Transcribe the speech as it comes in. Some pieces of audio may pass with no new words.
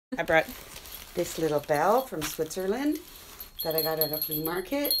I brought this little bell from Switzerland that I got at a flea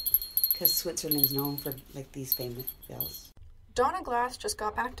market because Switzerland's known for like these famous bells. Donna Glass just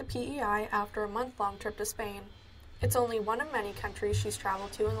got back to PEI after a month-long trip to Spain. It's only one of many countries she's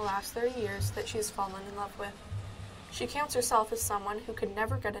traveled to in the last 30 years that she's fallen in love with. She counts herself as someone who could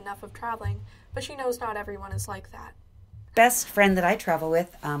never get enough of traveling, but she knows not everyone is like that. Best friend that I travel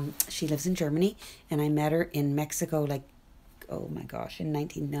with, she lives in Germany, and I met her in Mexico like, oh my gosh, in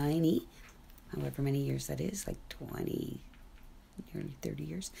 1990, however many years that is, like 20, nearly 30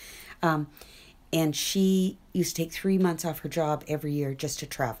 years. And she used to take 3 months off her job every year just to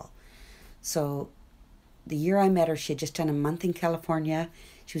travel. So the year I met her, she had just done a month in California.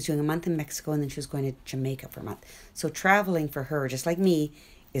 She was doing a month in Mexico, and then she was going to Jamaica for a month. So traveling for her, just like me,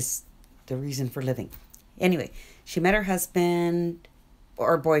 is the reason for living. Anyway, she met her husband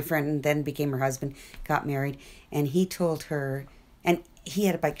or boyfriend, and then became her husband, got married, and he told her, and he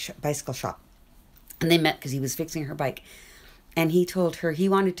had a bicycle shop, and they met because he was fixing her bike. And he told her he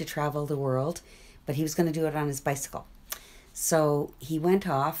wanted to travel the world, but he was going to do it on his bicycle. So he went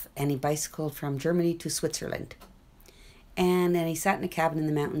off and he bicycled from Germany to Switzerland. And then he sat in a cabin in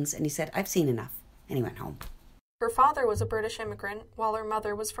the mountains and he said, I've seen enough. And he went home. Her father was a British immigrant, while her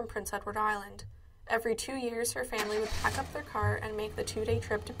mother was from Prince Edward Island. Every 2 years, her family would pack up their car and make the 2-day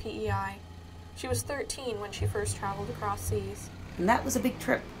trip to PEI. She was 13 when she first traveled across seas. And that was a big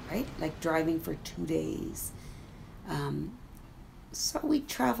trip, right? Like driving for 2 days. So we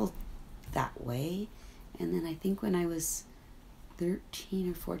traveled that way. And then I think when I was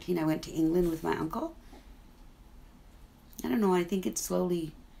 13 or 14, I went to England with my uncle. I don't know, I think it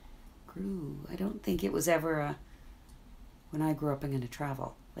slowly grew. I don't think it was ever when I grew up, I'm going to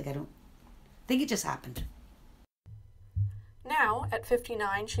travel. Like, I don't think it just happened. Now, at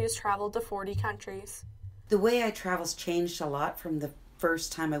 59, she has traveled to 40 countries. The way I travel's changed a lot from the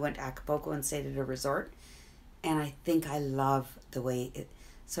first time I went to Acapulco and stayed at a resort. And I think I love the way it...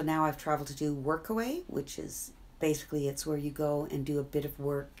 So now I've traveled to do Workaway, which is basically it's where you go and do a bit of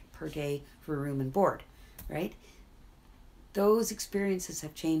work per day for room and board, right? Those experiences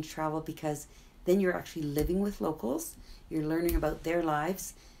have changed travel because then you're actually living with locals. You're learning about their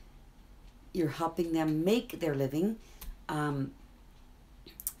lives. You're helping them make their living. And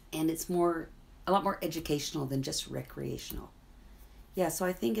it's a lot more educational than just recreational. Yeah, so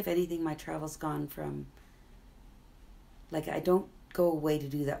I think if anything, my travel's gone from... Like, I don't go away to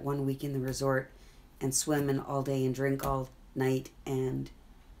do that 1 week in the resort and swim in all day and drink all night and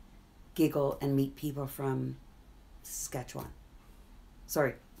giggle and meet people from Saskatchewan.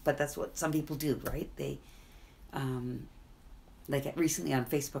 Sorry, but that's what some people do, right? They, like recently on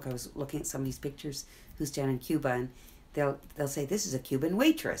Facebook, I was looking at somebody's pictures who's down in Cuba, and they'll say, this is a Cuban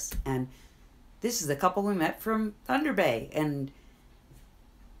waitress, and this is the couple we met from Thunder Bay,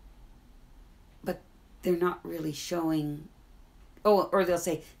 but they're not really showing... Oh, or they'll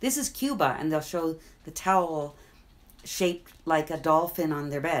say, this is Cuba, and they'll show the towel shaped like a dolphin on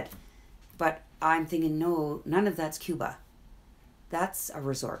their bed. But I'm thinking, no, none of that's Cuba. That's a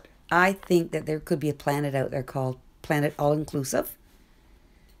resort. I think that there could be a planet out there called Planet All-Inclusive.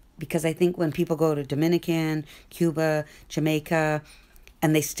 Because I think when people go to Dominican, Cuba, Jamaica,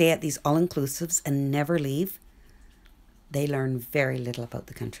 and they stay at these all-inclusives and never leave, they learn very little about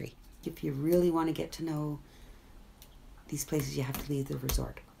the country. If you really want to get to know these places, you have to leave the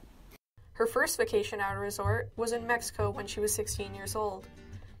resort. Her first vacation at a resort was in Mexico when she was 16 years old.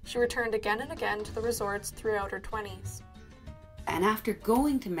 She returned again and again to the resorts throughout her 20s. And after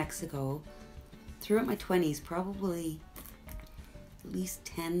going to Mexico throughout my 20s, probably at least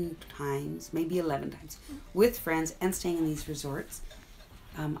 10 times, maybe 11 times, with friends and staying in these resorts,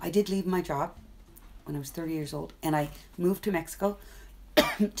 I did leave my job when I was 30 years old, and I moved to Mexico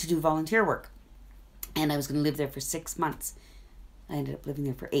to do volunteer work. And I was going to live there for 6 months. I ended up living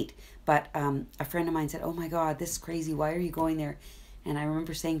there for 8. But a friend of mine said, oh my God, this is crazy. Why are you going there? And I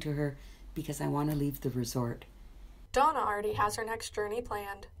remember saying to her, because I want to leave the resort. Donna already has her next journey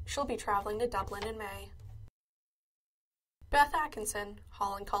planned. She'll be traveling to Dublin in May. Beth Atkinson,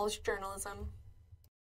 Holland College Journalism.